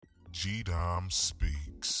G Dom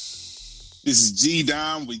Speaks. This is G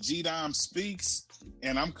Dom with G Dom Speaks,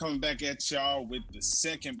 and I'm coming back at y'all with the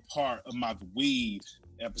second part of my weed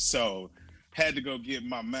episode. Had to go get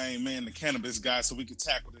my main man, the cannabis guy, so we could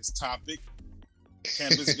tackle this topic.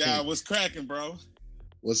 Cannabis guy, what's cracking, bro?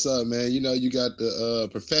 What's up, man? You know, you got the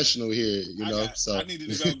professional here, so I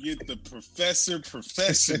needed to go get the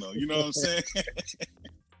professional, you know what I'm saying?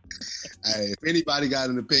 Hey, if anybody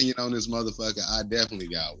got an opinion on this motherfucker, I definitely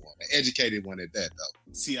got one. An educated one at that,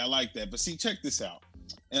 though. See, I like that. But see, check this out.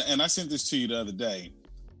 And I sent this to you the other day.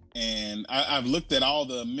 And I've looked at all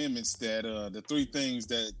the amendments that, the three things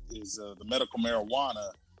that is the medical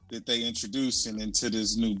marijuana that they introducing into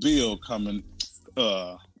this new bill coming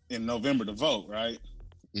in November to vote, right?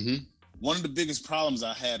 Mm-hmm. One of the biggest problems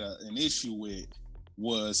I had an issue with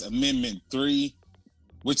was Amendment 3,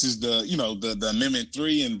 which is the Amendment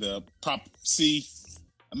 3 and the Prop C.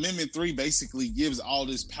 Amendment 3 basically gives all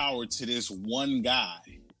this power to this one guy.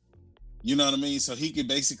 You know what I mean? So he could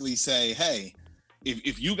basically say, hey,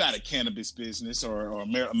 if you got a cannabis business or a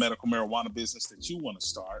medical marijuana business that you want to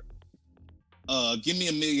start, give me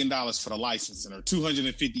 $1 million for the licensing, or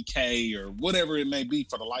 $250K or whatever it may be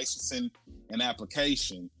for the licensing and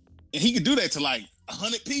application. And he could do that to like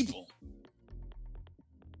 100 people.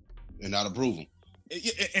 And not approve them.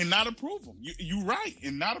 And not approve them. You're right,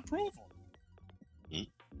 and not approve them. Mm-hmm.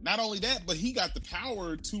 Not only that, but he got the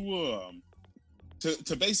power to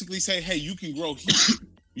basically say, hey, you can grow here,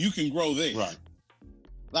 you can grow there. Right.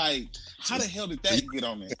 Like, how the hell did that get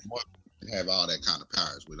on there? Have all that kind of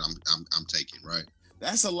powers, what I'm taking, right?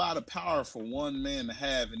 That's a lot of power for one man to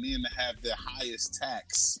have, and then to have the highest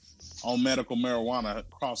tax on medical marijuana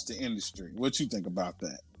across the industry. What you think about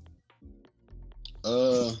that?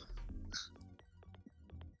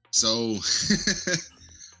 So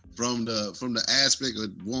from the aspect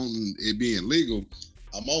of wanting it being legal,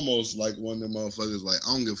 I'm almost like one of them motherfuckers, like,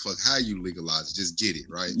 I don't give a fuck how you legalize it, just get it,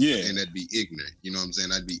 right? Yeah. And that'd be ignorant. You know what I'm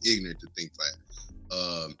saying? I'd be ignorant to think that.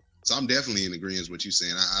 So I'm definitely in agreement with what you're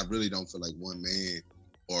saying. I really don't feel like one man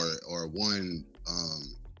or one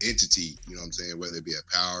entity, you know what I'm saying, whether it be a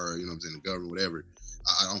power, you know what I'm saying, the government, whatever.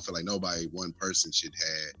 I don't feel like one person should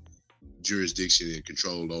have jurisdiction and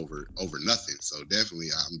control over nothing. So I'm definitely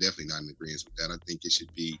not in agreement with that. I think it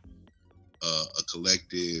should be a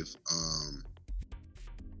collective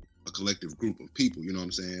group of people, you know what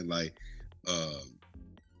I'm saying, like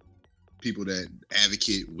people that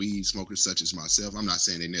advocate weed smokers such as myself. I'm not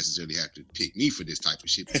saying they necessarily have to pick me for this type of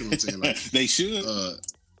shit, but you know what I'm saying, like they should.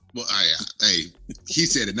 Well, hey, he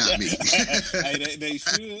said it, not me. Hey, they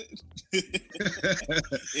should.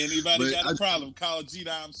 Anybody got a problem, call G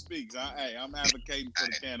Dom Speaks. I'm advocating for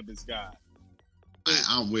the cannabis guy.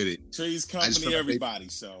 I'm with it. Trees Company, everybody.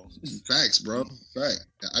 So facts, bro. Fact.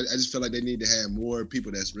 I just feel like they need to have more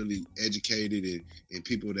people that's really educated and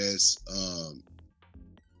people that's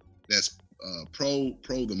pro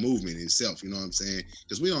the movement itself. You know what I'm saying?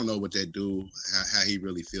 Because we don't know what that do, how he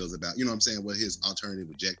really feels about. You know what I'm saying? What his alternative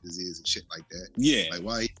objectives is and shit like that. Yeah. Like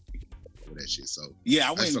why he over that shit. So yeah,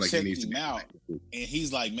 I went and checked him out, and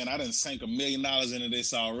he's like, man, I done sank $1 million into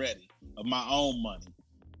this already of my own money.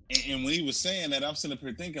 And when he was saying that, I'm sitting up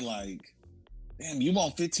here thinking like, damn, you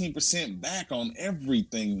want 15% back on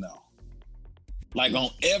everything though. Like on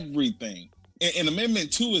everything. And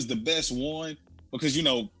Amendment 2 is the best one because, you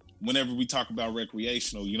know, whenever we talk about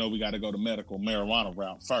recreational, you know, we got to go to medical marijuana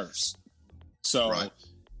route first. So right.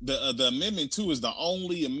 The Amendment 2 is the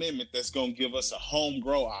only amendment that's going to give us a home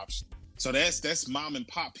grow option. So that's mom and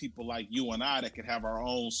pop people like you and I that could have our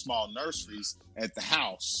own small nurseries at the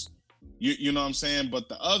house. You know what I'm saying? But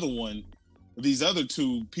the other one, these other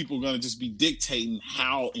two, people are going to just be dictating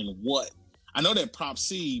how and what. I know that Prop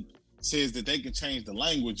C says that they can change the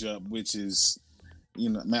language up, which is, you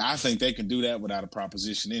know, man, I think they can do that without a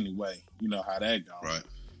proposition anyway. You know how that goes. Right.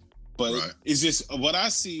 But it's just what I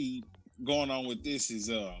see going on with this is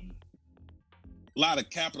a lot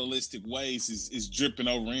of capitalistic ways is dripping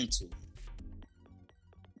over into it.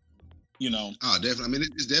 You know. Oh, definitely. I mean,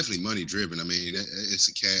 it's definitely money driven. I mean, it's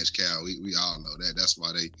a cash cow. We all know that. That's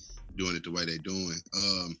why they doing it the way they're doing.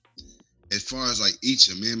 As far as like each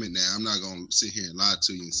amendment now, I'm not going to sit here and lie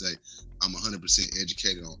to you and say I'm 100%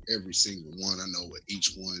 educated on every single one. I know what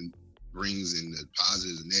each one brings in the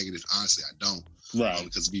positives and negatives. Honestly, I don't. Right.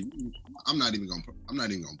 Because I'm not even gonna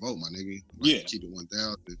vote, my nigga. Keep it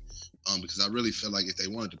 1,000. Because I really feel like if they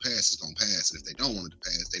wanted to pass, it's gonna pass. And if they don't want it to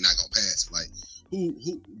pass, they're not gonna pass. Like, who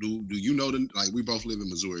do you know them? Like, we both live in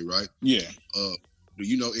Missouri, right? Yeah. Do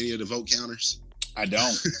you know any of the vote counters? I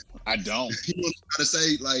don't. People try to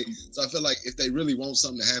say, like, so I feel like if they really want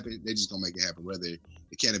something to happen, they're just gonna make it happen, whether the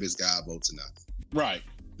cannabis guy votes or not. Right.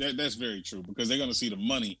 That's very true, because they're going to see the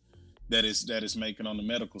money that is making on the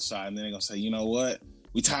medical side, and then they're going to say, you know what,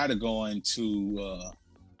 we tired of going to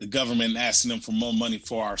the government and asking them for more money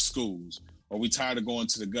for our schools, or we tired of going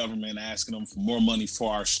to the government and asking them for more money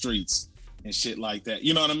for our streets and shit like that.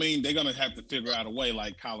 You know what I mean? They're going to have to figure out a way,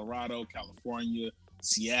 like Colorado, California,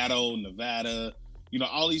 Seattle, Nevada, you know,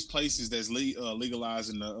 all these places that's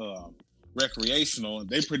legalizing the recreational.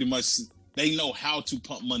 They pretty much, they know how to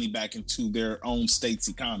pump money back into their own state's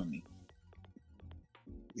economy.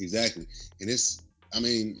 Exactly. And it's a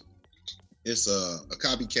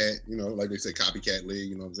copycat, you know, like they say, copycat league,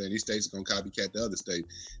 you know what I'm saying? These states are going to copycat the other state.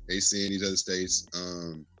 They seeing these other states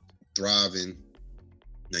thriving.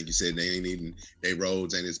 Like you said, they ain't even, they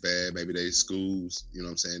roads ain't as bad. Maybe they schools, you know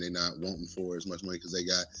what I'm saying? They're not wanting for as much money because they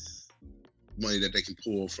got money that they can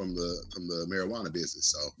pull from the marijuana business.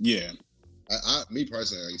 So yeah, me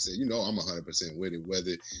personally, like you said, you know, I'm 100% with it.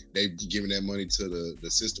 Whether they giving that money to the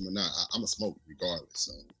system or not, I'm a smoker regardless.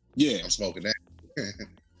 So yeah, I'm smoking that.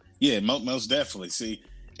 Yeah, most definitely. See,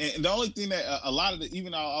 and the only thing that a lot of the,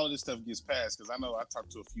 even all of this stuff gets passed, because I know I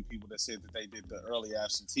talked to a few people that said that they did the early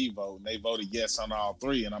absentee vote and they voted yes on all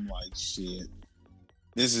three, and I'm like, shit,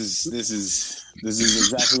 this is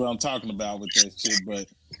exactly what I'm talking about with that shit. But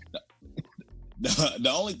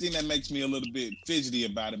the only thing that makes me a little bit fidgety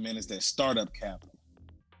about it, man, is that startup capital.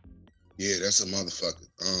 Yeah, that's a motherfucker.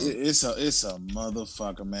 It's a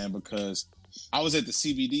motherfucker, man, because I was at the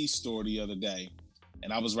CBD store the other day,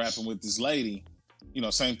 and I was rapping with this lady. You know,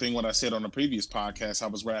 same thing what I said on the previous podcast. I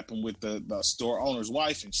was rapping with the store owner's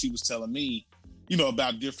wife, and she was telling me, you know,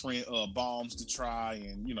 about different balms to try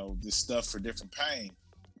and, you know, this stuff for different pain.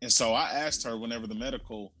 And so I asked her whenever the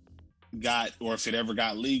medical got, or if it ever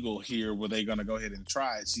got legal here, were they going to go ahead and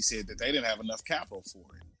try it? She said that they didn't have enough capital for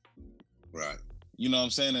it. Right. You know what I'm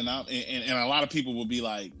saying? And a lot of people will be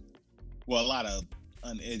like, well, a lot of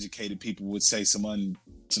uneducated people would say some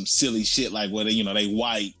silly shit like, well, they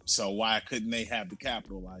white, so why couldn't they have the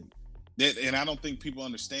capital like that? And I don't think people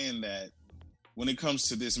understand that when it comes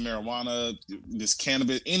to this marijuana, this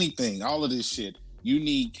cannabis, anything, all of this shit, you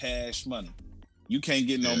need cash money. You can't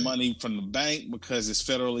get no money from the bank because it's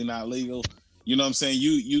federally not legal. You know what I'm saying?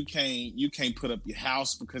 You can't put up your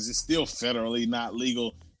house because it's still federally not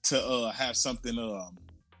legal to have something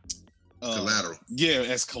collateral. Yeah,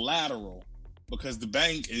 as collateral. Because the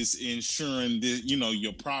bank is insuring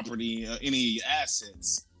your property, any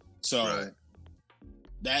assets. So right.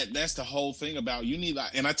 that's the whole thing about, you need,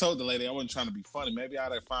 and I told the lady I wasn't trying to be funny. Maybe I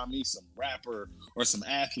ought to find me some rapper or some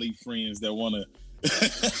athlete friends that want to.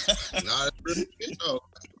 Nah, that's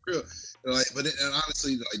real. Like, but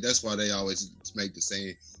honestly, like, that's why they always make the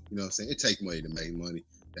saying. You know what I'm saying? It takes money to make money.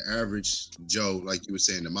 The average Joe, like you were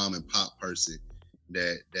saying, the mom and pop person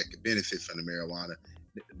that could benefit from the marijuana.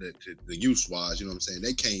 The use wise, you know what I'm saying?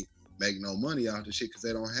 They can't make no money out of the shit because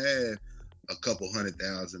they don't have a couple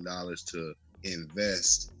 $100,000 to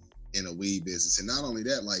invest in a weed business. And not only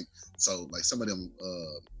that, like some of them,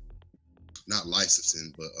 not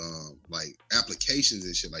licensing, but like applications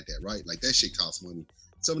and shit like that, right? Like that shit costs money.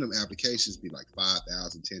 Some of them applications be like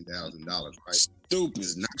 $5,000, $10,000, right? Stupid.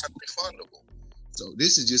 It's not refundable. So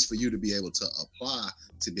this is just for you to be able to apply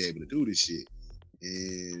to be able to do this shit.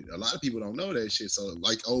 And a lot of people don't know that shit. So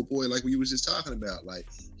like old boy, like we was just talking about, like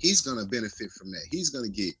he's gonna benefit from that. He's gonna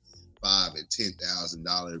get $5,000 and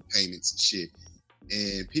 $10,000 payments and shit,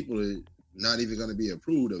 and people are not even gonna be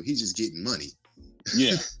approved of. He's just getting money.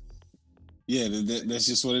 Yeah, yeah. That's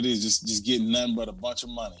just what it is. Just getting nothing but a bunch of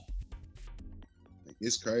money.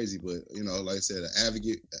 It's crazy, but you know, like I said, an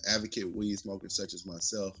advocate weed smoker such as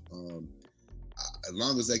myself, as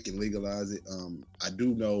long as they can legalize it,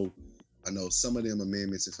 I know some of them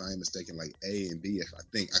amendments, if I ain't mistaken, like A and B. If I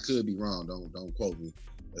could be wrong, don't quote me.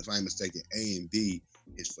 But if I'm mistaken, A and B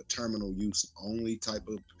is for terminal use only type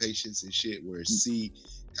of patients and shit. Where C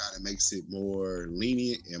kind of makes it more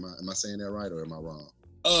lenient. Am I saying that right or am I wrong?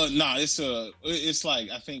 No, it's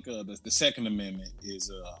like I think the Second Amendment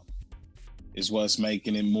is what's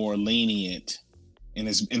making it more lenient, and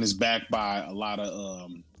it's backed by a lot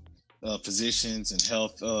of physicians and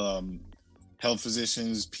health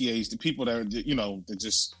physicians, PhD, people that are, that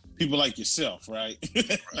just people like yourself, right?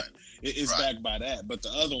 Right. It's backed by that. But the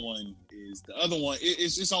other one,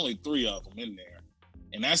 it's just only 3 of them in there.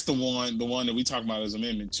 And that's the one that we talk about as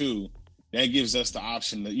Amendment 2. That gives us the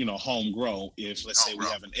option to, home grow if, let's say, we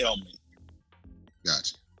have an ailment.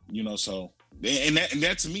 Gotcha. So, and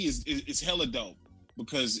that to me is hella dope.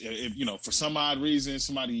 Because if, for some odd reason,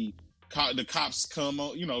 the cops come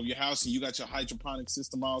on, your house and you got your hydroponic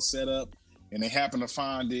system all set up, and they happen to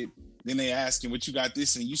find it, then they ask you, what you got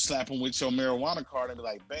this, and you slap them with your marijuana card and be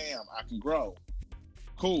like, bam, I can grow.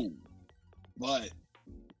 cool. But,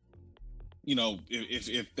 you know,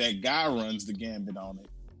 if that guy runs the gambit on it,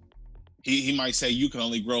 he might say you can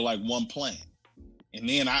only grow like one plant. And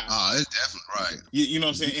then it's definitely right. You know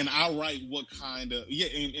what I'm saying? And I write what kind of,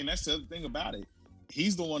 and that's the other thing about it.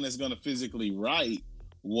 He's the one that's going to physically write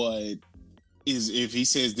what is, if he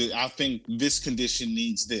says that I think this condition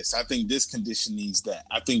needs this, I think this condition needs that,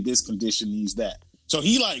 I think this condition needs that. So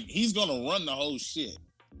he's going to run the whole shit.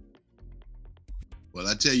 Well,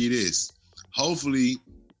 I tell you this, hopefully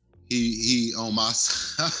he on my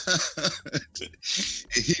side.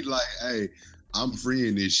 He like, hey, I'm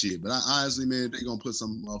freeing this shit. But I honestly, man, they gonna put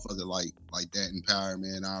some motherfucker like that in power,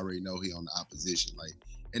 man. I already know he on the opposition. Like,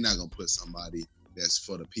 they're not gonna put somebody that's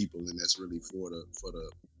for the people and that's really for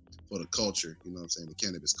the culture. You know what I'm saying? The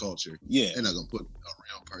cannabis culture. Yeah. They're not gonna put a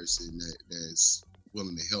real person that's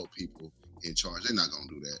willing to help people in charge. They're not gonna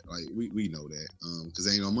do that. Like, we know that. Because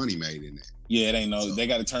there ain't no money made in that. Yeah, it ain't no. So, they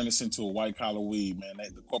got to turn this into a white collar weed, man.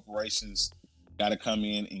 The corporations got to come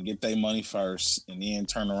in and get their money first, and then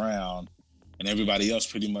turn around, and everybody else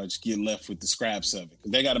pretty much get left with the scraps of it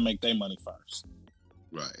because they got to make their money first.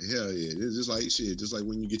 Right? Hell yeah! It's just like shit. Just like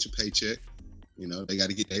when you get your paycheck, you know, they got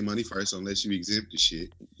to get their money first unless you exempt the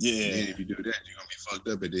shit. Yeah. And then if you do that, you're gonna be fucked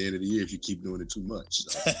up at the end of the year if you keep doing it too much.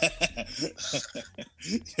 So.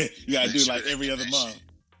 You gotta do like every other month. Shit.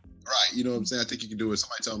 Right, you know what I'm saying? I think you can do it.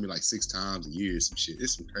 Somebody told me like 6 times a year, some shit.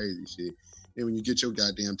 It's some crazy shit. Then when you get your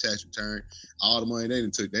goddamn tax return, all the money they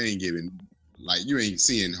ain't giving, like, you ain't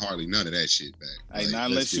seeing hardly none of that shit back. Hey, like,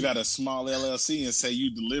 not unless you got a small LLC and say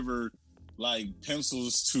you deliver like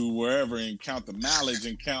pencils to wherever and count the mileage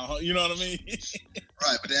and count, you know what I mean?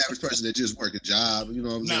 Right, but the average person that just work a job, you know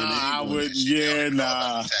what I'm saying? I wouldn't. Yeah,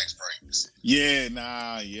 nah. Tax breaks. Yeah,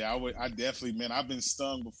 nah. Yeah, I would. I definitely, man. I've been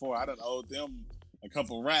stung before. I done owed them a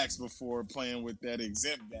couple racks before playing with that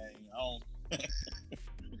exempt game.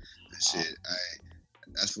 Shit,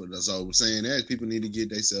 that's what I was saying. That people need to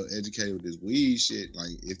get themselves educated with this weed shit.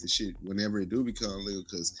 Like, if the shit, whenever it do become legal,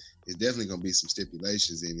 because it's definitely gonna be some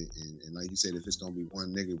stipulations in it. And like you said, if it's gonna be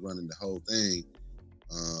one nigga running the whole thing,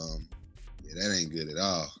 yeah, that ain't good at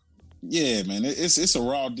all. Yeah, man, it's a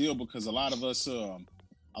raw deal because a lot of us, a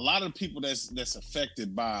lot of the people that's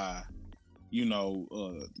affected by, you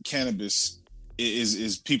know, cannabis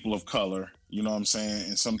is people of color. You know what I'm saying?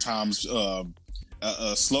 And sometimes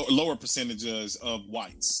lower percentages of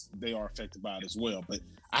whites, they are affected by it as well. But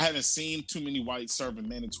I haven't seen too many whites serving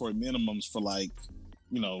mandatory minimums for, like,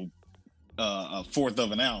 you know, a fourth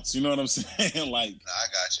of an ounce. You know what I'm saying? Like, I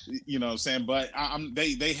got you. You know what I'm saying? But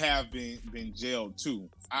they have been jailed too.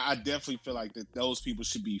 I definitely feel like that those people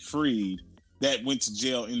should be freed that went to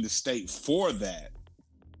jail in the state for that,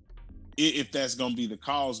 if that's gonna be the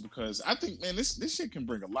cause. Because I think, man, this shit can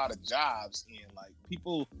bring a lot of jobs in. Like,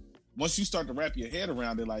 people, once you start to wrap your head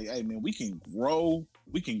around it, like, hey, man, we can grow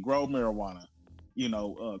marijuana, you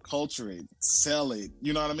know, culture it, sell it.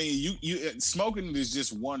 You know what I mean? You smoking it is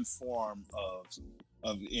just one form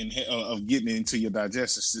of getting it into your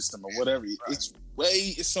digestive system or whatever. Right.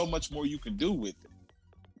 It's so much more you can do with it.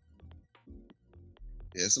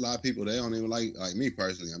 Yeah, it's a lot of people, they don't even like me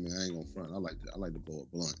personally. I mean, I ain't gonna front. I like to blow a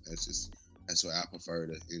blunt. That's what I prefer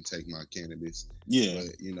to intake my cannabis. Yeah.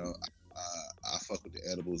 But, you know, I fuck with the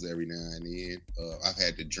edibles every now and then. I've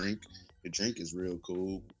had the drink. The drink is real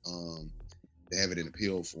cool. They have it in a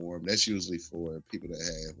pill form. That's usually for people that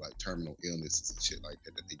have like terminal illnesses and shit like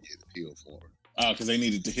that they get the pill form. Because they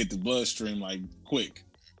needed to hit the bloodstream like quick,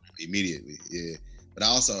 immediately. Yeah. But I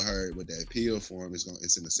also heard with that pill form, it's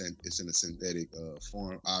in a synthetic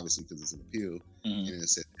form, obviously, because it's in a pill, and in a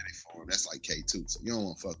synthetic form, that's like K2. So you don't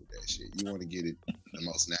want to fuck with that shit. You want to get it the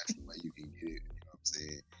most natural way you can get it. You know what I'm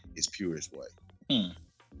saying? Its purest way.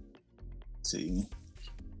 See,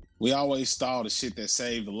 we always thought the shit that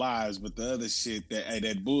saved the lives, but the other shit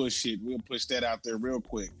that bullshit, we'll push that out there real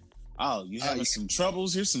quick. Oh, you having some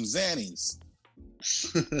troubles? Here's some Xannies.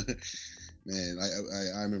 Man,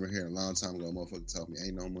 I remember hearing a long time ago, a motherfucker told me,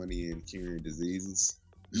 ain't no money in curing diseases.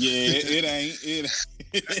 Yeah, it ain't.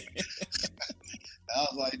 I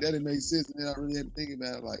was like, that didn't make sense. And then I really had to think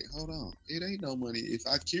about it, like, hold on, it ain't no money. If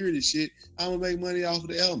I cure this shit, I'm going to make money off of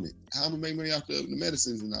the ailment. How I'm going to make money off the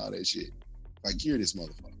medicines and all that shit if I cure this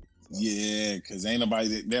motherfucker. So. Yeah, because ain't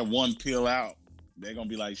nobody, that one pill out, they're going to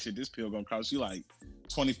be like, shit, this pill going to cost you like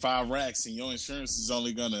 25 racks and your insurance is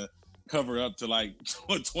only going to cover up to like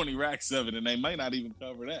 20 racks of it, and they might not even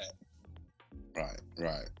cover that. Right.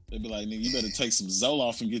 They'd be like, nigga, you better take some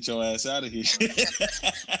Zoloft and get your ass out of here.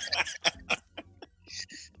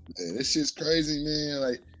 Man, this shit's crazy, man.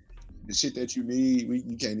 Like, the shit that you need,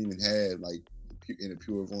 you can't even have, like, in a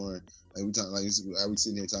pure form. Like we talking, like I was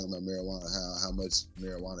sitting here talking about marijuana, how much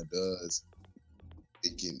marijuana does.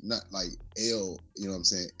 It can not like you know what I'm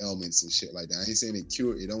saying, ailments and shit like that. I ain't saying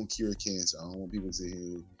it don't cure cancer. I don't want people to sit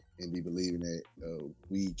here and be believing that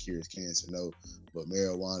weed cures cancer. No, but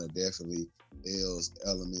marijuana definitely ails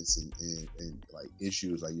elements and like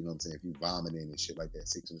issues, like, you know what I'm saying, if you vomiting and shit like that,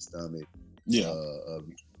 sick to the stomach. Yeah.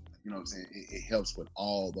 You know what I'm saying? It helps with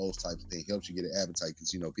all those types of things. Helps you get an appetite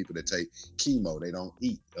because, you know, people that take chemo, they don't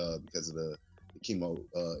eat because of the chemo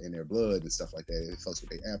in their blood and stuff like that. It fucks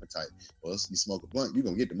with their appetite. Well, you smoke a blunt, you're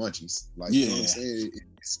going to get the munchies. Like, you know what I'm saying?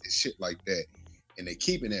 It's shit like that. And they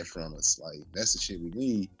keeping that from us. Like, that's the shit we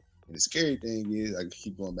need. And the scary thing is, I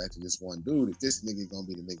keep going back to this one dude. If this nigga going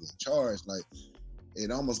to be the nigga in charge, like,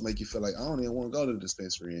 it almost make you feel like I don't even want to go to the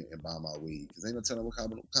dispensary and buy my weed because ain't no telling what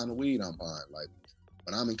kind of weed I'm buying. Like,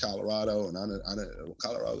 when I'm in Colorado, and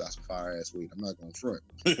Colorado got some fire ass weed. I'm not gonna front,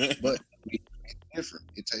 but it's different.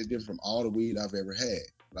 It tastes different from all the weed I've ever had.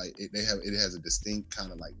 Like it has a distinct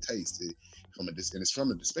kind of like taste and it's from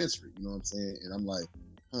a dispensary. You know what I'm saying? And I'm like,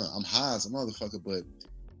 I'm high as a motherfucker, but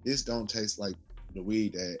this don't taste like the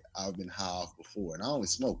weed that I've been high off before. And I only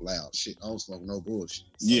smoke loud shit. I don't smoke no bullshit.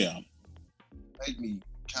 So make me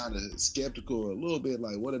kind of skeptical a little bit.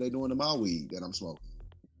 Like, what are they doing to my weed that I'm smoking?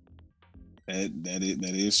 That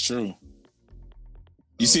is true.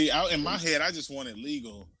 You see, in my head, I just want it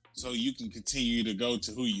legal so you can continue to go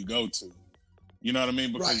to who you go to. You know what I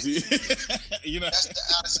mean? Because you know,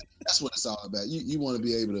 that's what it's all about. You want to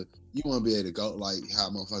be able to go, like how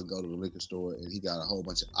a motherfucker go to the liquor store and he got a whole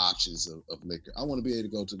bunch of options of liquor. I want to be able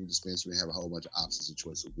to go to the dispensary and have a whole bunch of options of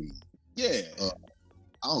choice of weed. Yeah.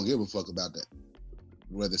 I don't give a fuck about that.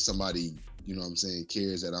 Whether somebody, you know what I'm saying,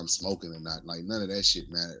 cares that I'm smoking or not. Like, none of that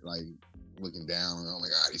shit matter. Like, looking down, oh my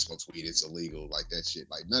God, he smokes weed, it's illegal, like that shit.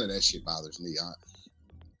 Like, none of that shit bothers me. I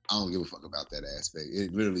don't give a fuck about that aspect.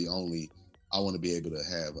 It literally only, I want to be able to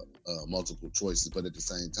have multiple choices, but at the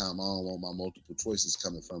same time, I don't want my multiple choices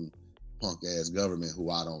coming from punk ass government who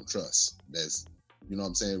I don't trust. That's, you know what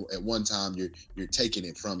I'm saying? At one time, you're taking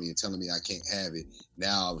it from me and telling me I can't have it.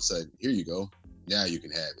 Now all of a sudden, here you go. Now you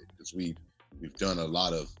can have it because we've done a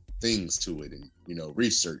lot of things to it and, you know,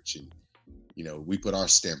 research and, you know, we put our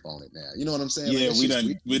stamp on it now. You know what I'm saying? Yeah,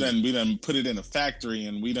 like, we done put it in a factory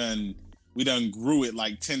and we done grew it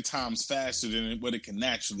like 10 times faster than what it can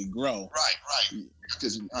naturally grow. Right.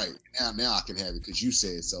 Because now I can have it because you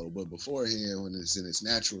said so. But beforehand, when it's in its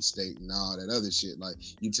natural state and all that other shit, like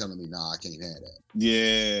you telling me, nah, I can't have that.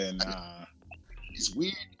 Yeah, nah. It's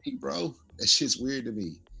weird to me, bro. That shit's weird to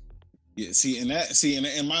me. Yeah,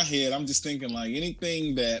 in my head, I'm just thinking like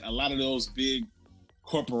anything that a lot of those big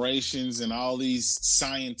corporations and all these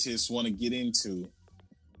scientists want to get into,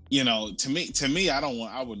 you know, to me, I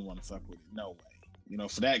wouldn't want to fuck with it. No way. You know,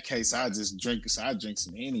 for that case, I drink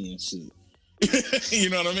some Henny and shit. You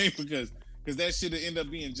know what I mean? Because that shit would end up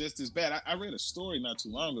being just as bad. I read a story not too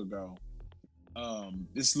long ago.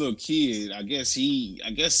 This little kid, I guess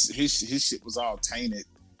his shit was all tainted.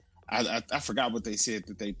 I forgot what they said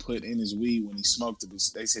that they put in his weed when he smoked it.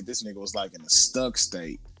 They said this nigga was like in a stuck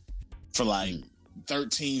state for like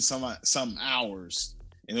 13 some hours,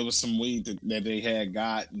 and it was some weed that they had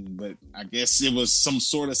gotten, but I guess it was some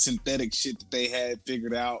sort of synthetic shit that they had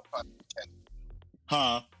figured out.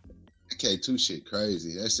 K2 shit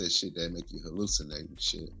crazy. That's that shit that make you hallucinate and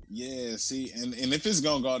shit. Yeah, see, and if it's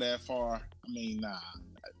gonna go that far, I mean, nah.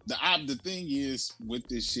 The thing is with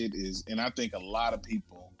this shit is, and I think a lot of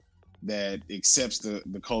people that accepts the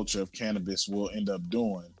culture of cannabis will end up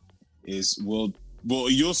doing is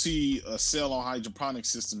you'll see a sell on hydroponic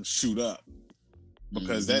systems shoot up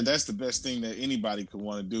because that's the best thing that anybody could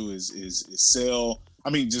want to do is sell. I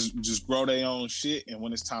mean, just grow their own shit, and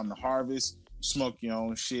when it's time to harvest, smoke your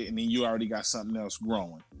own shit, and then you already got something else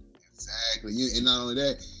growing. Exactly. And not only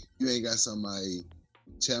that, you ain't got somebody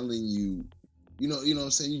telling you, you know what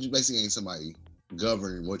I'm saying? You just basically ain't somebody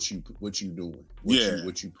governing what you doing,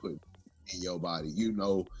 what you put in your body. You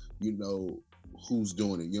know who's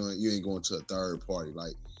doing it. You ain't going to a third party.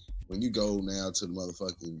 Like when you go now to the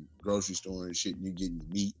motherfucking grocery store and shit, and you getting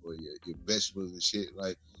your meat or your vegetables and shit,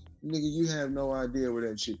 like, nigga, you have no idea where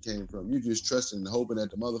that shit came from. You just trusting and hoping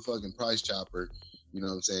that the motherfucking price chopper, you know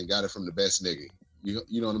what I'm saying, got it from the best nigga.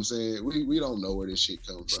 You know what I'm saying? We don't know where this shit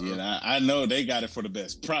comes from. Yeah, I know they got it for the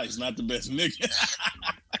best price, not the best nigga.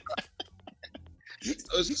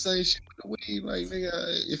 So it's the same shit with the weed. Like, nigga,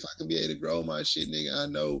 if I can be able to grow my shit, nigga, I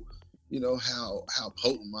know, you know, how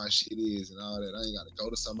potent my shit is and all that. I ain't got to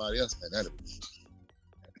go to somebody else, man. That's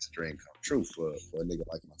a dream come true for a nigga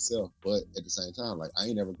like myself. But at the same time, like, I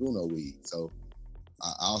ain't never grew no weed. So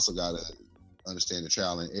I also got to understand the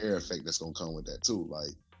trial and error effect that's gonna come with that too.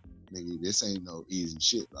 Like, nigga, this ain't no easy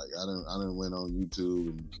shit. Like, I done went on YouTube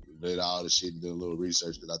and read all the shit and did a little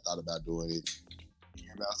research because I thought about doing it.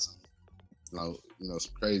 Hear about some, some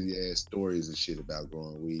crazy ass stories and shit about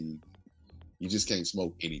growing weed. You just can't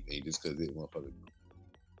smoke anything just because it motherfucker.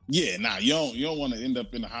 Yeah, nah, you don't want to end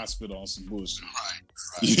up in the hospital on some bullshit. Right.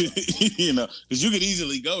 Because you could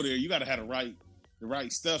easily go there. You got to have the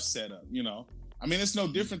right stuff set up. I mean, it's no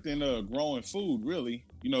different than growing food, really.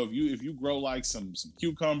 If you grow like some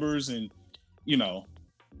cucumbers and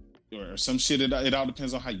or some shit, it all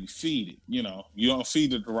depends on how you feed it. You don't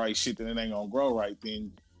feed it the right shit, then it ain't gonna grow right.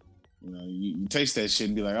 Then you taste that shit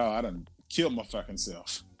and be like, oh, I done killed my fucking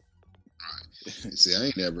self. Right. See, I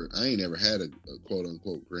ain't never had a quote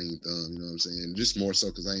unquote green thumb. You know what I'm saying? Just more so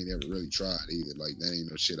because I ain't never really tried either. Like, that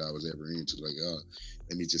ain't no shit I was ever into. Like,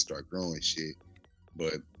 let me just start growing shit.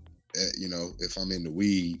 But if I'm into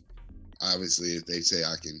weed, obviously, if they say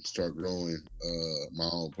I can start growing my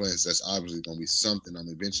own plants, that's obviously gonna be something I'm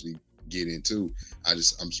eventually get into.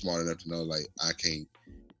 I'm smart enough to know, like, I can't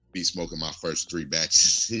be smoking my first 3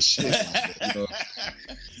 batches and shit.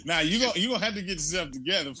 Nah, you gonna have to get yourself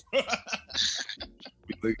together.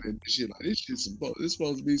 Looking at this shit like, this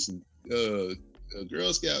supposed to be some Girl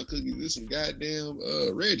Scout cookies. This some goddamn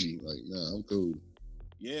Reggie. Like, nah, I'm cool.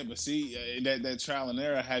 Yeah, but see, that trial and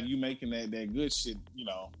error have you making that good shit,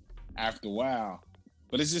 after a while.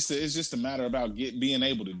 But it's just a matter about being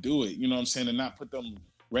able to do it, you know what I'm saying, and not put them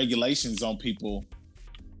regulations on people.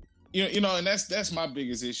 And that's my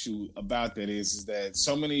biggest issue about that is that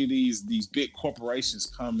so many of these big corporations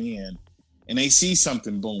come in and they see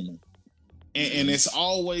something booming. And it's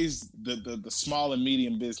always the small and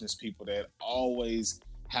medium business people that always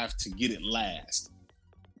have to get it last.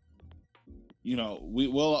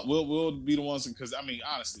 We'll be the ones, because I mean,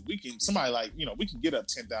 honestly, we can get up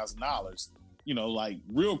 $10,000, like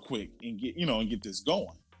real quick and get this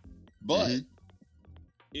going. But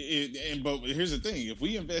but here's the thing: if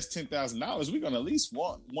we invest $10,000, we're gonna at least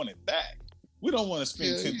want it back. We don't want to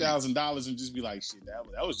spend $10,000 and just be like, shit,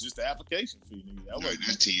 that was just the application fee.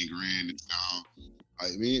 That's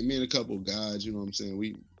 $10,000. Me and a couple of guys, you know what I'm saying,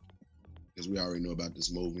 because we already know about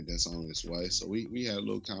this movement that's on its way. So we had a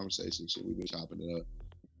little conversation, shit. We've been chopping it up.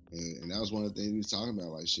 And that was one of the things we was talking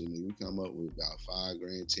about. Like, shit, nigga, we come up with about $5,000,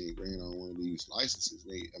 $10,000 on one of these licenses.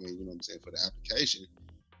 Nigga, I mean, you know what I'm saying, for the application.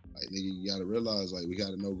 Like, nigga, you got to realize, like, we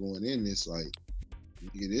got to know going in this, like,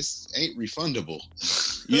 nigga, this ain't refundable.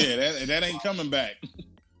 Yeah, that ain't coming back.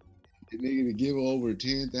 The nigga to give over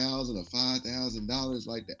 $10,000 or $5,000,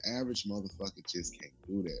 like, the average motherfucker just can't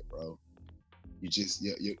do that, bro. You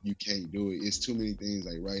can't do it. It's too many things.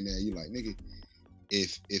 Like, right now, you like, nigga,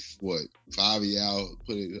 if 5 of y'all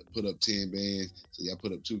put up 10 bands, so y'all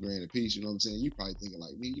put up $2,000 a piece, you know what I'm saying? You probably thinking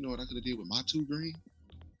like, man, you know what I could have did with my $2,000?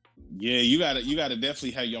 Yeah, you gotta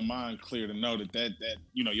definitely have your mind clear to know that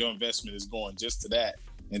your investment is going just to that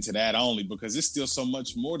and to that only, because it's still so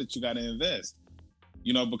much more that you got to invest.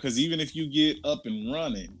 Because even if you get up and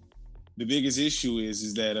running, the biggest issue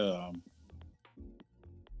is that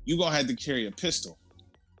you're gonna have to carry a pistol,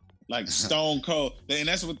 like stone cold. And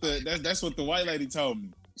that's what the white lady told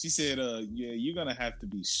me. She said, yeah, you're gonna have to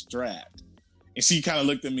be strapped. And she kind of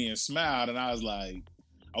looked at me and smiled, and I was like,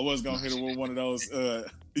 I was gonna hit her with one of those.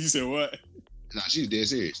 You said what? Nah, she was dead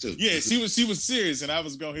serious too. Yeah, she was serious, and I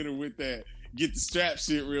was gonna hit her with that get the strap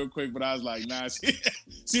shit real quick, but I was like, nah,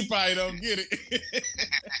 she probably don't get it.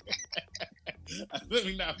 Let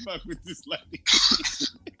me not fuck with this lady.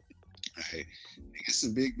 Hey, it's a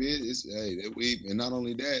big business. Hey, and not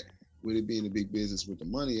only that, with it being a big business with the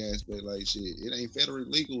money aspect, like, shit, it ain't federally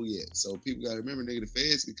legal yet. So people gotta remember, nigga, the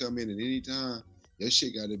feds can come in at any time. That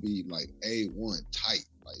shit gotta be like A1 tight.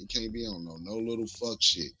 Like, you can't be on no little fuck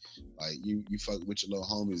shit. Like, you fuck with your little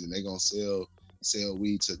homies and they gonna sell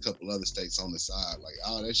weed to a couple other states on the side. Like,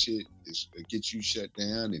 all that shit get you shut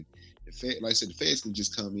down. And like I said, the feds can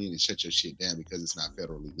just come in and shut your shit down because it's not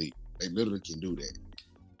federally legal. They literally can do that.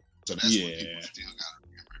 So that's what people still gotta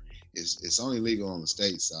remember. It's only legal on the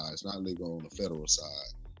state side. It's not legal on the federal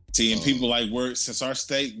side. See, and people like since our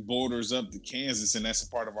state borders up to Kansas and that's a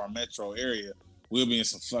part of our metro area, we'll be in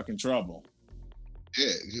some fucking trouble.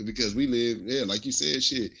 Yeah, because we live, like you said,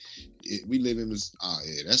 shit. We live in this.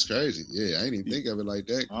 That's crazy. Yeah, I ain't even think of it like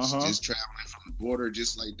that. Just traveling from the border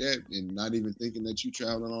just like that, and not even thinking that you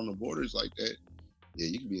traveling on the borders like that. Yeah,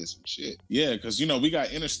 you can be in some shit. Yeah, because we got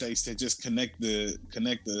interstates that just connect the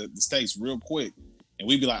states real quick, and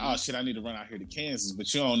we'd be like, oh shit, I need to run out here to Kansas,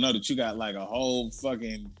 but you don't know that you got like a whole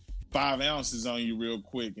fucking 5 ounces on you real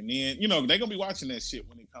quick, and then they're gonna be watching that shit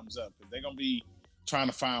when it comes up because they're gonna be trying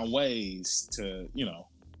to find ways to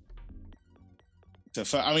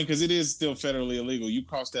I mean, because it is still federally illegal. You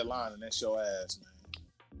cross that line and that's your ass, man.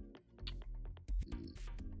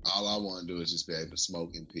 All I want to do is just be able to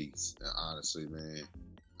smoke in peace. And honestly, man,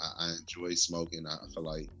 I enjoy smoking. I feel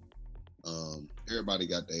like everybody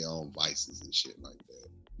got their own vices and shit like that.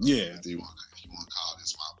 Yeah. If you want to call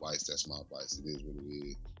this my vice, that's my vice. It is what it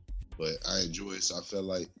is. But I enjoy it, so I feel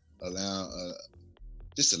like allow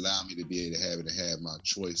me to be able to have my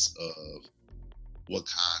choice of what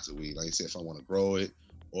kinds of weed. Like I said, if I want to grow it,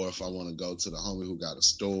 or if I want to go to the homie who got a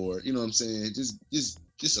store, you know what I'm saying?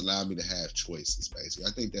 Just allow me to have choices, basically.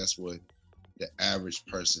 I think that's what the average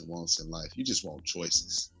person wants in life. You just want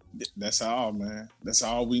choices. That's all, man. That's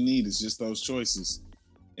all we need is just those choices.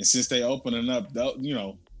 And since they opening up, you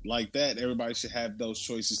know, like that, everybody should have those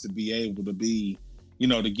choices to be able to be, you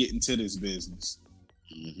know, to get into this business.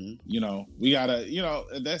 Mm-hmm. You know, we gotta, you know,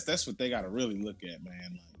 that's what they gotta really look at,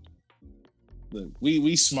 man. Like, look,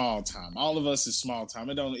 we small time. All of us is small time.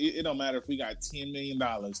 It don't matter if we got $10 million.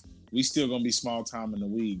 We still gonna be small time in the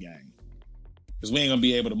weed game because we ain't gonna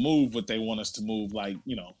be able to move what they want us to move, like,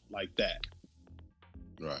 you know, like that.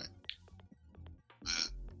 Right.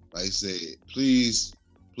 Like I said, please,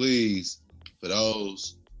 for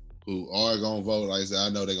those who are gonna vote, like I said, I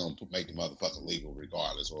know they're gonna make the motherfucker legal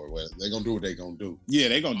regardless, or what they're gonna do what they're gonna do. Yeah,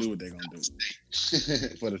 they're gonna do what they're gonna do.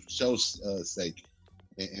 For the show's sake,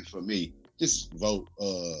 and for me, just vote.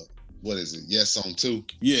 What is it? Yes on 2.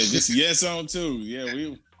 Yeah, just yes on 2. Yeah,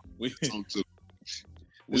 we on 2.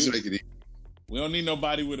 Let's make it easy. We don't need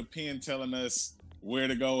nobody with a pen telling us where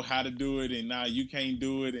to go, how to do it, and now you can't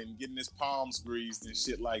do it, and getting his palms greased and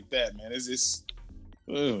shit like that, man. It's just,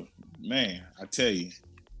 oh man, I tell you,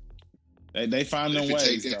 they find them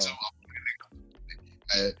ways though.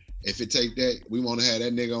 If it take that, we want to have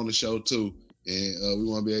that nigga on the show too, and we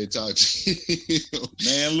want to be able to talk to him.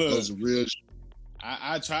 Man, look, that's real.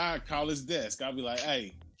 I try to call his desk. I'll be like,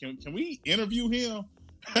 hey, can we interview him?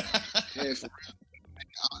 Yeah, for real.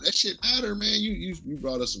 Oh, that shit matter, man. You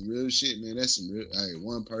brought us some real shit, man. That's some real. Hey,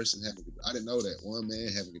 one person having. I didn't know that. One man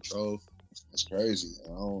having control. That's crazy. I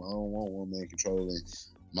don't want one man controlling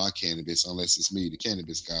my cannabis unless it's me, the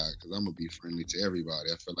cannabis guy, because I'm gonna be friendly to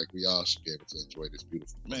everybody. I feel like we all should be able to enjoy this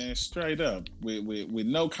beautiful place. Man, straight up with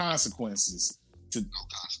no consequences. No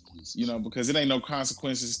consequences. You know, because it ain't no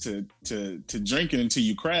consequences to drinking until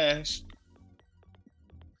you crash.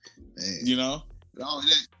 Man. You know.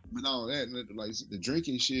 But all that, like the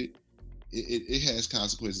drinking shit, it has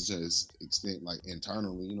consequences to this extent, like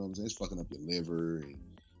internally. You know what I'm saying? It's fucking up your liver and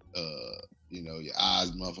you know, your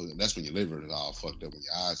eyes, motherfucker. That's when your liver is all fucked up, when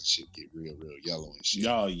your eyes and shit get real yellow and shit.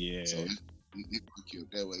 Oh yeah. So it fuck you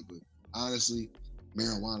up that way. But honestly,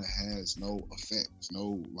 marijuana has no effects,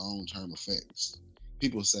 no long-term effects.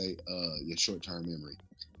 People say your short-term memory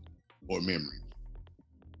or memory.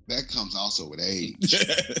 That comes also with age.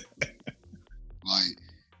 Like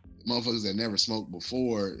motherfuckers that never smoked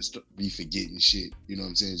before be forgetting shit. You know what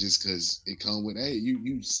I'm saying? Just because it come with age.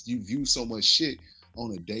 You view so much shit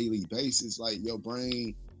on a daily basis. Like your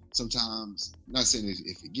brain sometimes. Not saying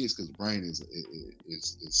it forgets, because the brain is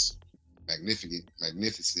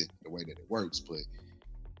magnificent the way that it works, but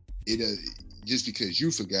it just because you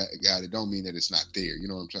forgot it don't mean that it's not there. You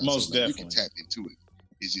know what I'm trying to say? Most definitely. You can tap into it.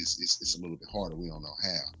 It's just it's a little bit harder. We don't know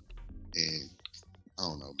how. And I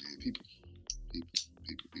don't know, man. People.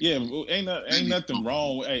 Yeah, ain't nothing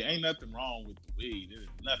wrong. Hey, ain't nothing wrong with the weed. There's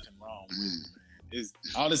nothing wrong with it, man. It's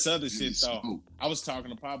all this other shit though. I was talking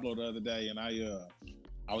to Pablo the other day, and I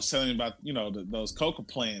was telling him about, you know, those coca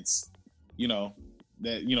plants, you know,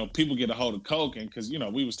 that, you know, people get a hold of coke, and because, you know,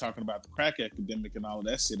 we was talking about the crack epidemic and all of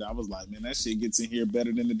that shit. I was like, man, that shit gets in here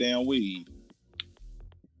better than the damn weed.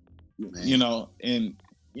 Man. You know, and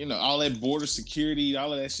you know, all that border security,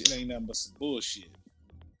 all of that shit ain't nothing but some bullshit.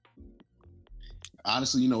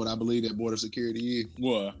 Honestly, you know what I believe that border security is?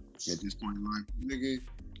 What? At this point in life, nigga,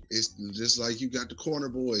 it's just like you got the corner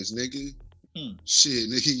boys, nigga. Shit,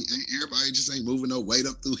 nigga, everybody just ain't moving no weight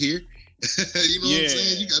up through here. You know what I'm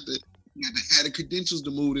saying? You got to have the credentials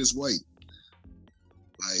to move this weight.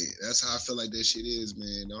 Like, that's how I feel like that shit is,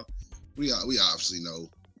 man. No? We obviously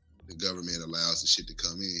know the government allows the shit to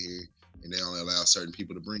come in here, and they only allow certain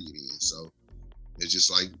people to bring it in. So it's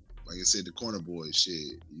just like I said, the corner boys,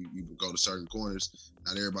 shit. You go to certain corners,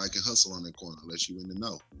 not everybody can hustle on that corner unless you in the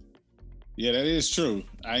know. Yeah, that is true.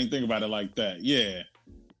 I ain't think about it like that. Yeah.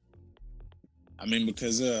 I mean,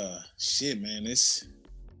 because shit, man,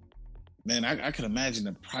 I can imagine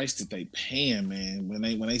the price that they paying, man, when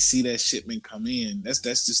they see that shipment come in. That's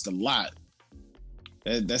just a lot.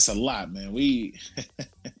 That's a lot, man.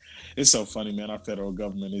 It's so funny, man. Our federal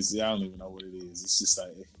government is, I don't even know what it is. It's just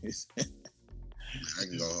like I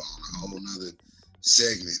can go on a whole nother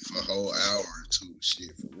segment for a whole hour or two.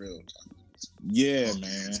 Shit, for real. Yeah,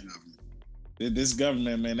 man. This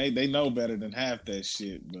government, man, they know better than half that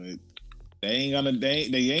shit, but they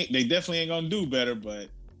definitely ain't gonna do better, but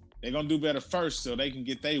they're gonna do better first so they can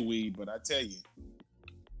get their weed. But I tell you,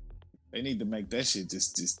 they need to make that shit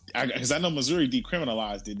because I know Missouri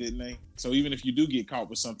decriminalized it, didn't they? So even if you do get caught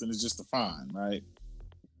with something, it's just a fine, right?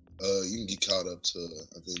 You can get caught up to,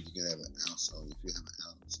 I think you can have an ounce on. If you have an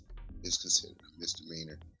ounce, it's considered a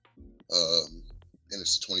misdemeanor. And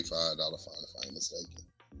it's a $25 fine if I'm mistaken.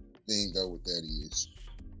 Thing though with that is,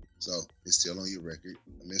 so it's still on your record,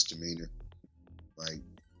 a misdemeanor. Like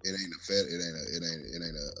it ain't a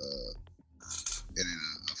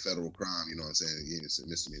federal crime. You know what I'm saying? Again, it's a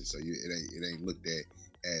misdemeanor, so it ain't looked at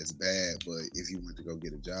as bad. But if you went to go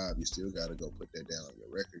get a job, you still got to go put that down on your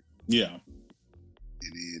record. Yeah.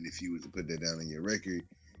 And then if you was to put that down on your record,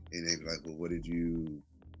 and they be like, well, what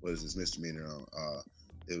is this misdemeanor on?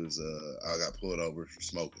 It was I got pulled over for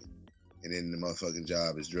smoking. And then the motherfucking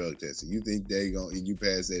job is drug testing. You think and you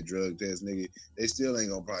pass that drug test, nigga, they still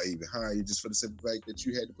ain't gonna probably even hire you just for the simple fact that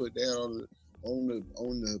you had to put down on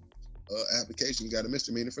the application you got a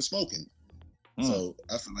misdemeanor for smoking. So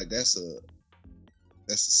I feel like that's a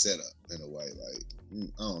setup in a way. Like I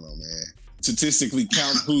don't know, man. Statistically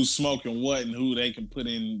count who's smoking what and who they can put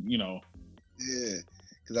in, you know. Yeah,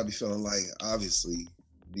 because I be feeling like obviously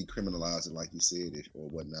decriminalizing, like you said, or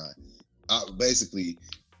whatnot. Basically.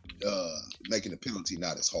 Making the penalty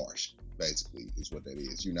not as harsh, basically, is what that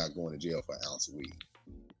is. You're not going to jail for an ounce of weed.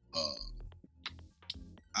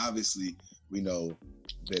 Obviously, we know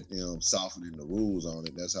that them softening the rules on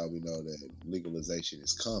it, that's how we know that legalization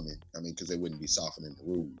is coming. I mean, because they wouldn't be softening the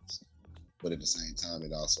rules. But at the same time,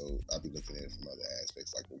 it also, I'll be looking at it from other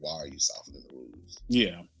aspects, like, well, why are you softening the rules?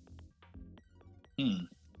 Yeah.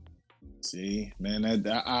 See, man,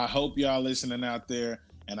 I hope y'all listening out there,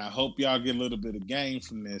 and I hope y'all get a little bit of gain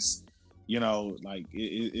from this. You know, like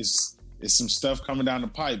it's some stuff coming down the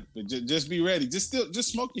pipe, but just be ready. Just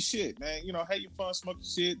smoke your shit, man. You know, have your fun, smoke your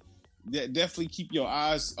shit. Definitely keep your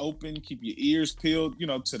eyes open, keep your ears peeled, you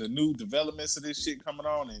know, to the new developments of this shit coming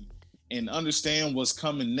on, and understand what's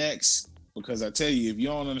coming next. Because I tell you, if you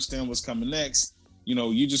don't understand what's coming next, you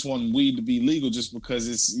know, you just want weed to be legal just because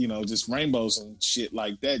it's, you know, just rainbows and shit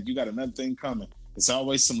like that. You got another thing coming. It's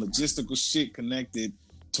always some logistical shit connected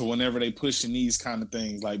to whenever they pushing these kind of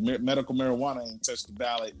things. Like medical marijuana ain't touched the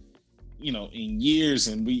ballot, you know, in years.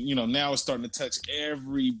 And we, you know, now it's starting to touch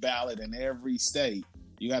every ballot in every state.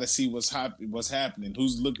 You got to see what's happening,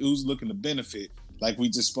 who's looking to benefit. Like we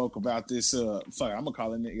just spoke about this, I'm gonna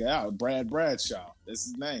call it nigga out, Brad Bradshaw. That's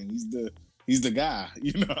his name. He's the guy,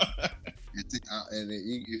 you know. And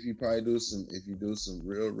if you do some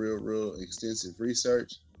real extensive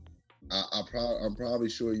research, I'm probably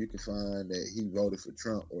sure you can find that he voted for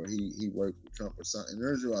Trump or he worked for Trump or something. And the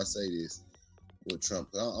reason why I say this with Trump,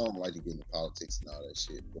 I don't like to get into politics and all that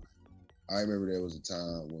shit, but I remember there was a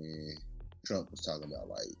time when Trump was talking about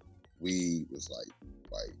like weed was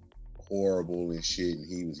like horrible and shit, and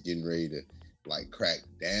he was getting ready to like crack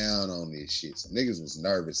down on this shit. So niggas was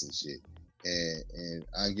nervous and shit. And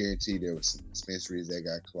I guarantee there were some dispensaries that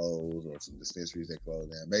got closed or some dispensaries that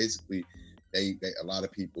closed down. Basically, they a lot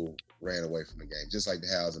of people ran away from the game. Just like the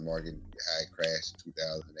housing market had crashed in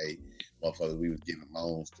 2008. Motherfuckers, we was giving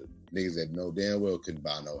loans to niggas that know damn well couldn't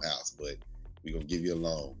buy no house, but we gonna give you a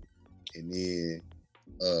loan. And then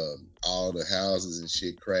all the houses and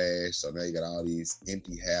shit crashed. So now you got all these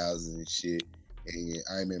empty houses and shit. And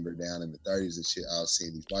I remember down in the 30s and shit, I was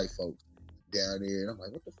seeing these white folks down there, and I'm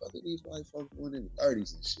like, what the fuck are these white folks doing in the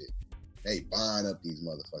 30s and shit? They buying up these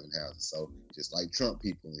motherfucking houses. So just like Trump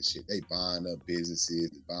people and shit, they buying up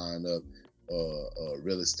businesses, buying up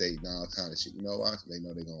real estate and all kind of shit. You know why? Because they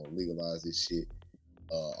know they're gonna legalize this shit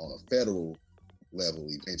on a federal level.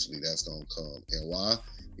 Eventually, that's gonna come. And why?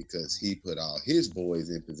 Because he put all his boys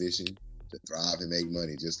in position to thrive and make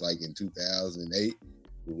money. Just like in 2008,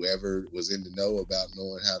 whoever was in the know about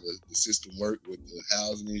knowing how the system worked with the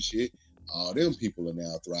housing and shit, all them people are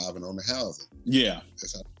now thriving on the housing. Yeah,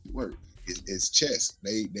 that's how it works. It's chess.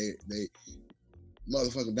 They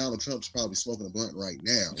motherfucking Donald Trump's probably smoking a blunt right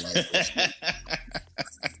now. Like,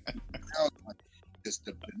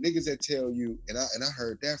 the niggas that tell you, and I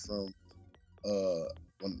heard that from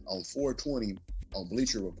when on 420 on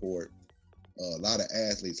Bleacher Report. A lot of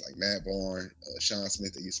athletes like Matt Barnes, Sean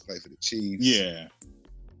Smith that used to play for the Chiefs. Yeah,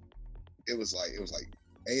 it was like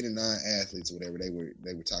 8 or 9 athletes or whatever,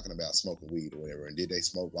 they were talking about smoking weed or whatever, and did they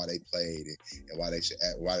smoke while they played, and why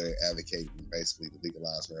they're advocating basically to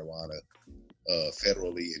legalize marijuana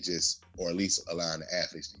federally, and just, or at least allowing the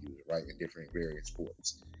athletes to use it, right, in different various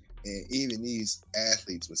sports. And even these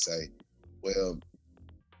athletes would say, well,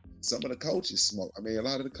 some of the coaches smoke. I mean, a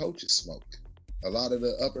lot of the coaches smoke. A lot of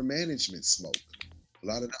the upper management smoke. A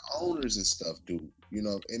lot of the owners and stuff do. You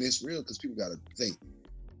know, and it's real because people got to think.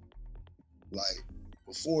 Like,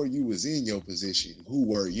 before you was in your position, who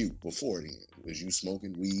were you before then? Was you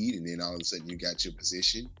smoking weed and then all of a sudden you got your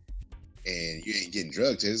position and you ain't getting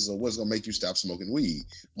drug tested, so what's going to make you stop smoking weed?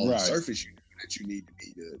 On the surface, you know that you need to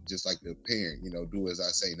be just like the parent, you know, do as I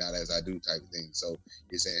say, not as I do type of thing. So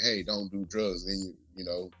you're saying, hey, don't do drugs. Then you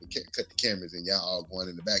know, cut the cameras and y'all all going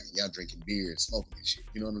in the back and y'all drinking beer and smoking and shit.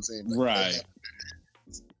 You know what I'm saying? Like, right.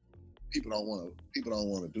 People don't want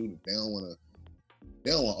to do it. They don't want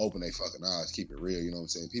to open their fucking eyes, keep it real. You know what I'm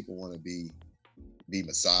saying? People want to be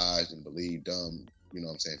massaged and believe dumb, you know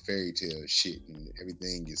what I'm saying, fairy tale shit and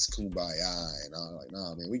everything is kumbaya and I'm like,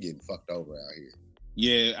 nah, man, we getting fucked over out here.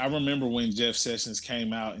 Yeah, I remember when Jeff Sessions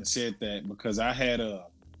came out and said that because I had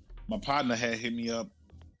my partner had hit me up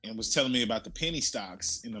and was telling me about the penny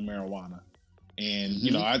stocks in the marijuana. And,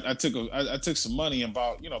 you know, I took some money and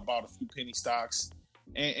bought a few penny stocks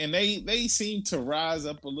and they seemed to rise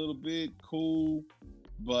up a little bit, cool,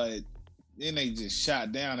 but then they just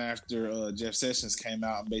shot down after Jeff Sessions came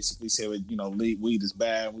out and basically said, you know, weed is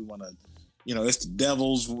bad. We want to, you know, it's the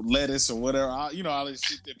devil's lettuce or whatever. You know, all this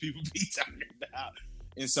shit that people be talking about.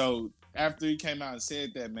 And so after he came out and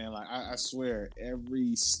said that, man, like I swear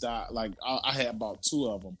every stock, like I had about 2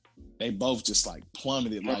 of them. They both just like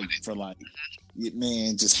plummeted, like for like,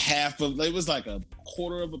 man, just half of. It was like a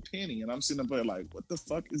quarter of a penny, and I'm sitting up there like, what the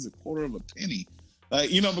fuck is a quarter of a penny? Like,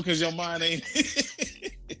 you know, because your mind ain't.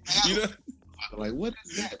 You know, like what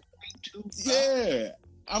is that? Yeah,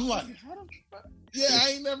 I'm like, yeah, I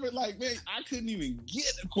ain't never like, man, I couldn't even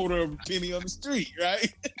get a quarter of a penny on the street,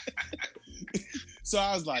 right? So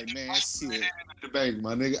I was like, man, shit. The bank,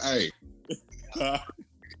 my nigga, hey.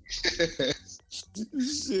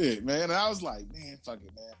 Shit, man. And I was like, man, fuck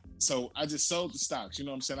it, man. So I just sold the stocks. You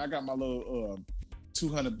know what I'm saying? I got my little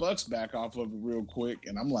 $200 back off of it real quick,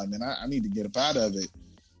 and I'm like, man, I need to get up out of it.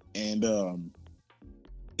 And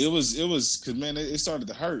it was because, man, it started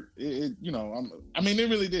to hurt. It you know, I mean, it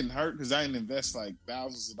really didn't hurt because I didn't invest like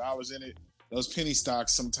thousands of dollars in it. Those penny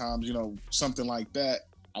stocks, sometimes, you know, something like that,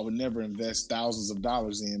 I would never invest thousands of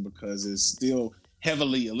dollars in because it's still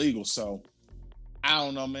heavily illegal. So I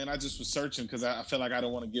don't know, man. I just was searching because I felt like I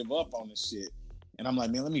don't want to give up on this shit. And I'm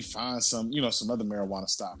like, man, let me find some other marijuana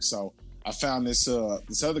stocks. So I found this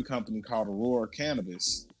other company called Aurora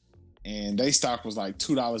Cannabis, and they stock was like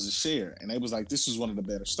 $2 a share. And they was like, this was one of the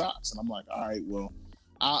better stocks. And I'm like, all right, well,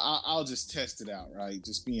 I'll just test it out, right?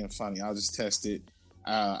 Just being funny. I'll just test it.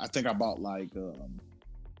 I think I bought like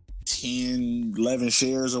 10, 11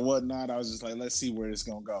 shares or whatnot. I was just like, let's see where it's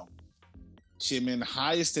going to go. Shit, man, the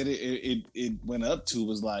highest that it went up to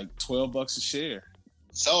was like $12 a share.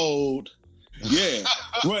 Sold. Yeah.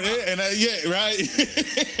 Well, yeah, right.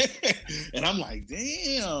 And I'm like,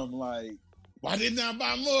 damn, like, why didn't I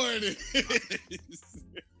buy more of this?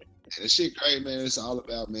 That shit great, man. It's all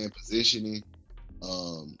about, man, positioning.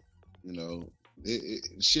 You know,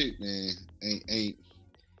 shit, man, ain't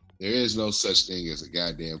there is no such thing as a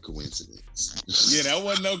goddamn coincidence. Yeah, that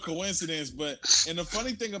wasn't no coincidence. But and the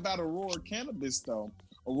funny thing about Aurora Cannabis, though,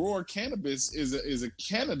 Aurora Cannabis is a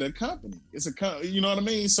Canada company. It's you know what I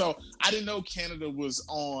mean? So I didn't know Canada was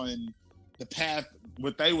on the path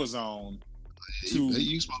what they was on.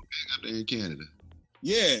 You smoke big up there in Canada.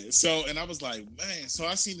 Yeah. So and I was like, man. So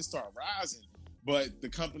I seen it start rising, but the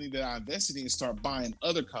company that I invested in started buying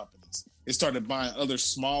other companies. It started buying other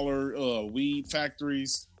smaller weed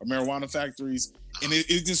factories or marijuana factories, and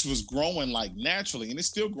it just was growing like naturally, and it's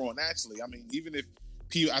still growing naturally. I mean, even if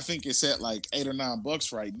I think it's at like $8 or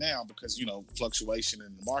 $9 right now because, you know, fluctuation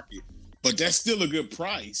in the market, but that's still a good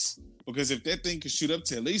price because if that thing could shoot up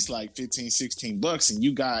to at least like $15, $16 and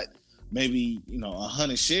you got maybe, you know,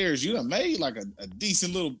 100 shares, you done made like a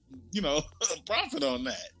decent little, you know, profit on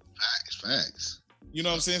that. Facts. You know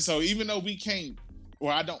what I'm saying? So even though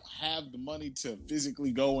I don't have the money to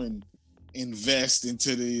physically go and invest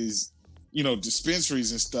into these, you know,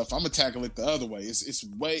 dispensaries and stuff, I'm gonna tackle it the other way.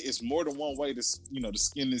 It's more than one way to, you know, to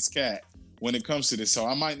skin this cat when it comes to this. So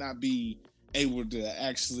I might not be able to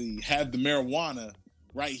actually have the marijuana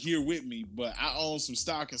right here with me, but I own some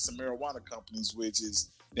stock in some marijuana companies,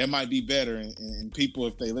 that might be better. And people,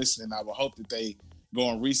 if they listening, I would hope that they go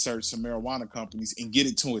and research some marijuana companies and get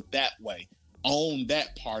into it that way. Own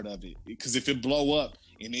that part of it, because if it blow up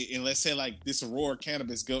and let's say like this Aurora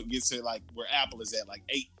Cannabis gets it like where Apple is at like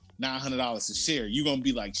 $800-900 a share, you're gonna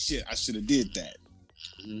be like, shit, I should have did that.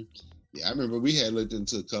 Mm-hmm. Yeah, I remember we had looked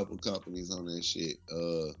into a couple companies on that shit.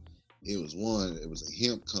 It was a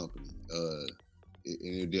hemp company. And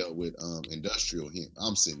it dealt with industrial hemp.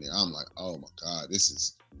 I'm sitting there, I'm like, oh my God, this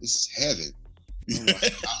is heaven. I'm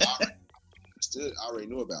like, I already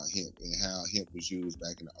knew about hemp and how hemp was used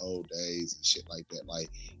back in the old days and shit like that, like,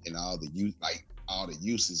 and all the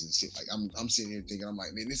uses and shit. Like, I'm sitting here thinking, I'm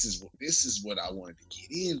like, man, this is what I wanted to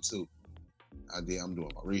get into. I'm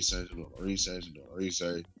doing my research,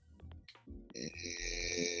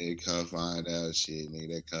 and come find out, shit,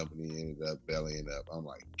 nigga, that company ended up bellying up. I'm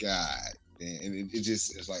like, God damn, and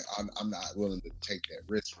it's like I'm not willing to take that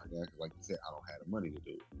risk right now because, like you said, I don't have the money to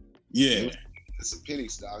do it. Yeah, it's some penny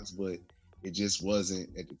stocks, but it just wasn't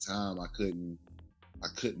at the time. I couldn't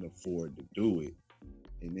afford to do it.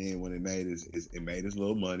 And then when it made us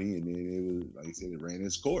little money, and then it was, like you said, it ran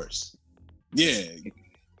its course. Yeah,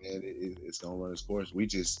 and it's gonna run its course. We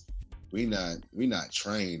not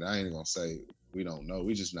trained. I ain't gonna say we don't know.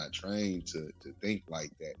 We just not trained to think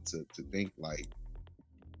like that. To think like,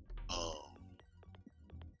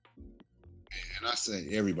 and I say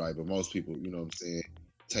everybody, but most people, you know what I'm saying,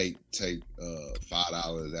 take $5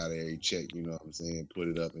 out of every check, you know what I'm saying, put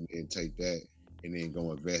it up and then take that and then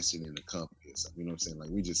go invest it in a company or something. You know what I'm saying? Like,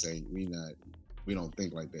 we just say we don't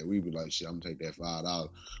think like that. We be like, shit, I'm gonna take that $5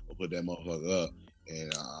 or put that motherfucker up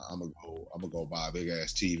and I'm gonna go buy a big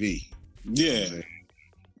ass TV. Yeah. You know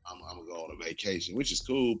I'm gonna go on a vacation, which is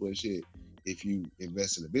cool, but shit, if you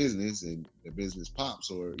invest in a business and the business pops,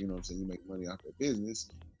 or you know what I'm saying, you make money off the business,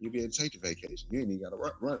 you'll be able to take the vacation. You ain't even gotta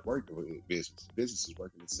work the business. The business is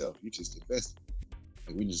working itself. You just invest.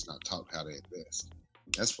 Like, we just not taught how to invest.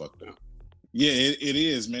 That's fucked up. Yeah, it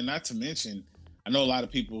is, man. Not to mention, I know a lot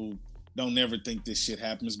of people don't never think this shit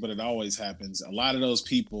happens, but it always happens. A lot of those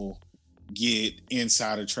people get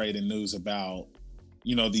insider trading news about,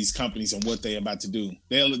 you know, these companies and what they're about to do.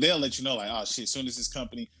 They'll let you know, like, oh shit, soon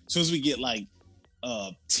as we get like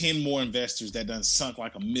 10 more investors that done sunk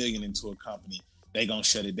like $1 million into a company, they gonna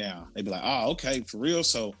shut it down. They be like, oh, okay, for real.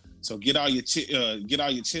 So get all your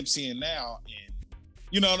chips in now, and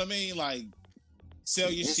you know what I mean? Like,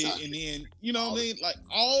 sell your shit, and then, you know what I mean? Like,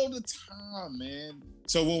 all the time, man.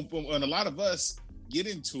 So when a lot of us get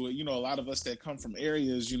into it, you know, a lot of us that come from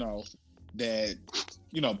areas, you know, that,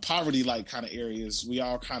 you know, poverty like kind of areas, we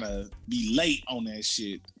all kind of be late on that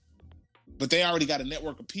shit. But they already got a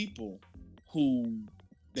network of people who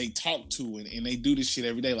they talk to, and they do this shit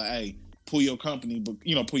every day. Like, hey, pull your company, but,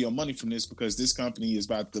 you know, pull your money from this because this company is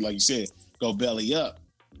about to, like you said, go belly up.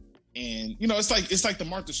 And, you know, it's like the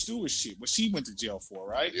Martha Stewart shit, what she went to jail for,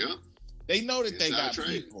 right? Yeah. They know that they got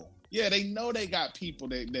people. Yeah, they know they got people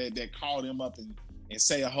that call them up and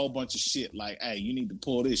say a whole bunch of shit like, hey, you need to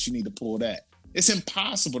pull this, you need to pull that. It's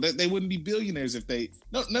impossible. That they wouldn't be billionaires if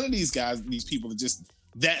none of these guys, these people are just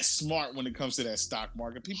that smart when it comes to that stock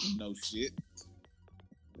market. People know shit.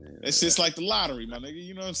 Man, it's just like the lottery, my nigga.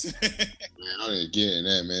 You know what I'm saying? Man, I ain't getting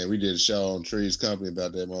that, man. We did a show on Trees Company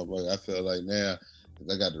about that motherfucker. I feel like now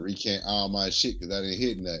I got to recant all my shit because I didn't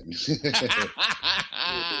hit nothing.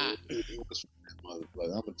 Motherfucker,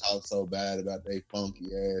 I'm gonna talk so bad about they funky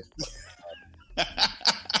ass.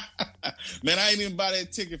 Man, I ain't even buy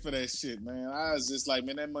that ticket for that shit, man. I was just like,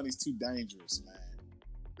 man, that money's too dangerous, man.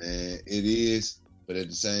 Man, it is, but at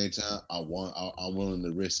the same time, I'm willing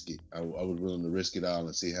to risk it. I was willing to risk it all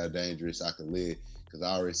and see how dangerous I could live, because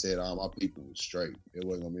I already said all my people was straight. There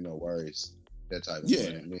wasn't gonna be no worries. That type of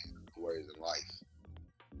money, no worries in life.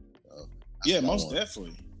 So, yeah, most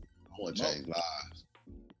definitely. I want to change lives.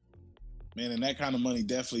 Man, and that kind of money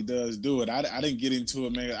definitely does do it. I didn't get into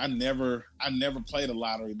it, man. I never played a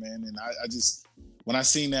lottery, man. And I just, when I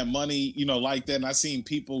seen that money, you know, like that, and I seen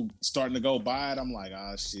people starting to go buy it, I'm like,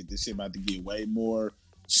 oh shit, this shit about to get way more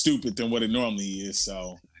stupid than what it normally is.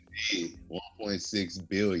 So 1.6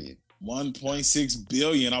 billion. 1.6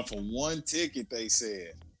 billion off of one ticket, they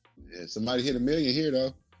said. Yeah, somebody hit $1 million here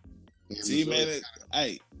though. See, man,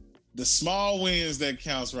 hey, the small wins that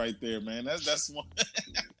counts right there, man. That's one.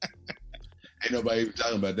 Ain't nobody even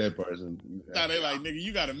talking about that person. Nah, they like, nigga,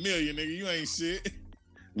 you got $1 million, nigga. You ain't shit.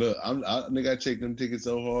 Look, I checked them tickets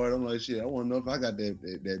so hard. I'm like, shit, I want to know if I got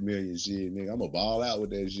that million shit, nigga. I'm going to ball out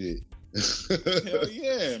with that shit. Hell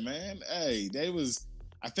yeah, man. Hey, they was,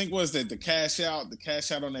 I think was that the cash out on that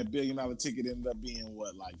 $1 billion ticket ended up being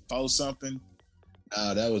what, like 4 something?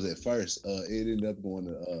 Nah, that was at first. It ended up going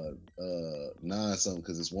to 9 something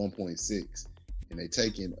because it's 1.6. And they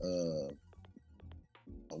taking,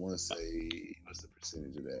 I want to say, what's the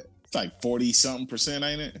percentage of that? It's like 40 something percent,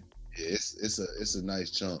 ain't it? Yeah, it's a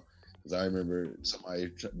nice chunk. Because I remember somebody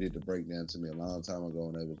did the breakdown to me a long time ago,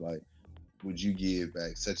 and they was like, would you give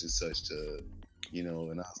back such and such to, you know,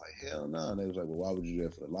 and I was like, hell no. And they was like, well, why would you do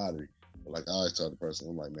that for the lottery? But like I always tell the person,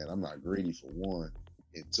 I'm like, man, I'm not greedy for one,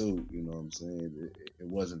 and two, you know what I'm saying? It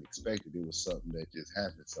wasn't expected. It was something that just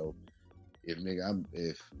happened. So if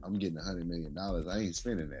I'm getting $100 million, I ain't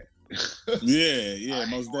spending that. Yeah,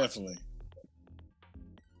 most definitely.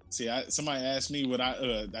 See, somebody asked me what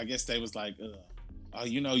I guess they was like, oh,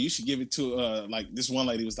 you should give it to like this one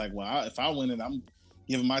lady was like, well, if I win it, I'm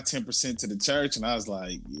giving my 10% to the church, and I was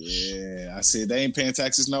like, yeah. I said they ain't paying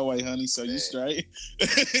taxes, no way, honey. So you straight?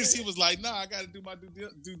 She was like, no, I got to do my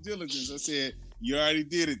due diligence. I said, you already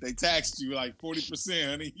did it. They taxed you like 40%,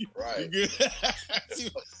 honey. Right. You good?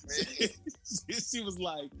 she was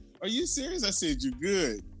like, are you serious? I said, you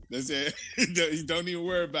good. They said, don't even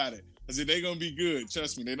worry about it. I said, they're going to be good.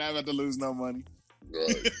 Trust me. They're not about to lose no money.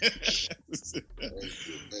 Right.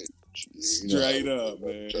 Straight up,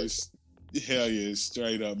 man. Hell yeah,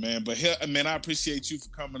 straight up, man. But man, I appreciate you for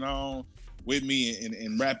coming on with me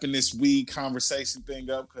and wrapping this weed conversation thing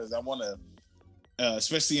up, because I want to,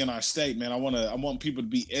 especially in our state, man, I want people to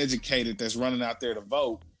be educated that's running out there to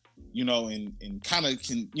vote, and kind of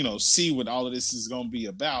can, see what all of this is going to be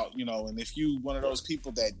about, and if you one of those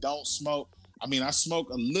people that don't smoke, I mean, I smoke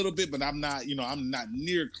a little bit, but I'm not, I'm not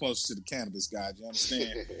near close to the cannabis guys. You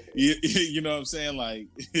understand? you know what I'm saying? Like,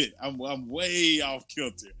 I'm way off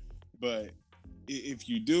kilter. But if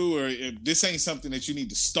you do, or if this ain't something that you need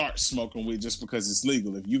to start smoking with just because it's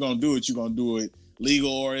legal, if you're going to do it, you're going to do it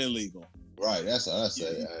legal or illegal. Right. That's what I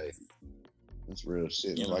say. Hey, that's real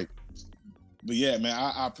shit. But yeah, man,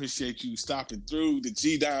 I appreciate you stopping through the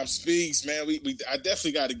G-Dime Speaks, man. I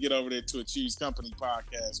definitely got to get over there to a Cheese Company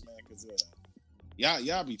podcast, man, because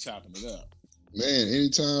y'all be chopping it up. Man,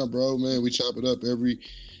 anytime, bro, man. We chop it up every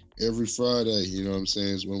Friday, you know what I'm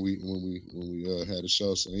saying, is when we had a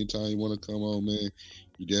show. So anytime you want to come on, man,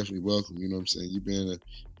 you're definitely welcome. You know what I'm saying? You've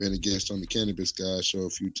been a guest on the Cannabis Guys show a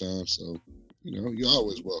few times, so you're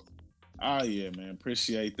always welcome. Oh yeah, man.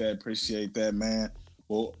 Appreciate that, man.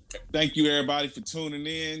 Well, thank you everybody for tuning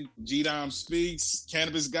in. G-Dime Speaks,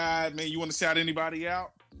 Cannabis Guy, man. You want to shout anybody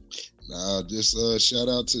out? Nah, just shout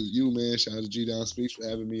out to you, man. Shout out to G-Dime Speaks for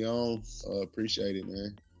having me on. Appreciate it,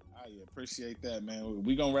 man. Oh yeah, appreciate that, man.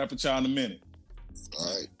 We gonna wrap with y'all in a minute. All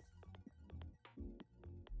right.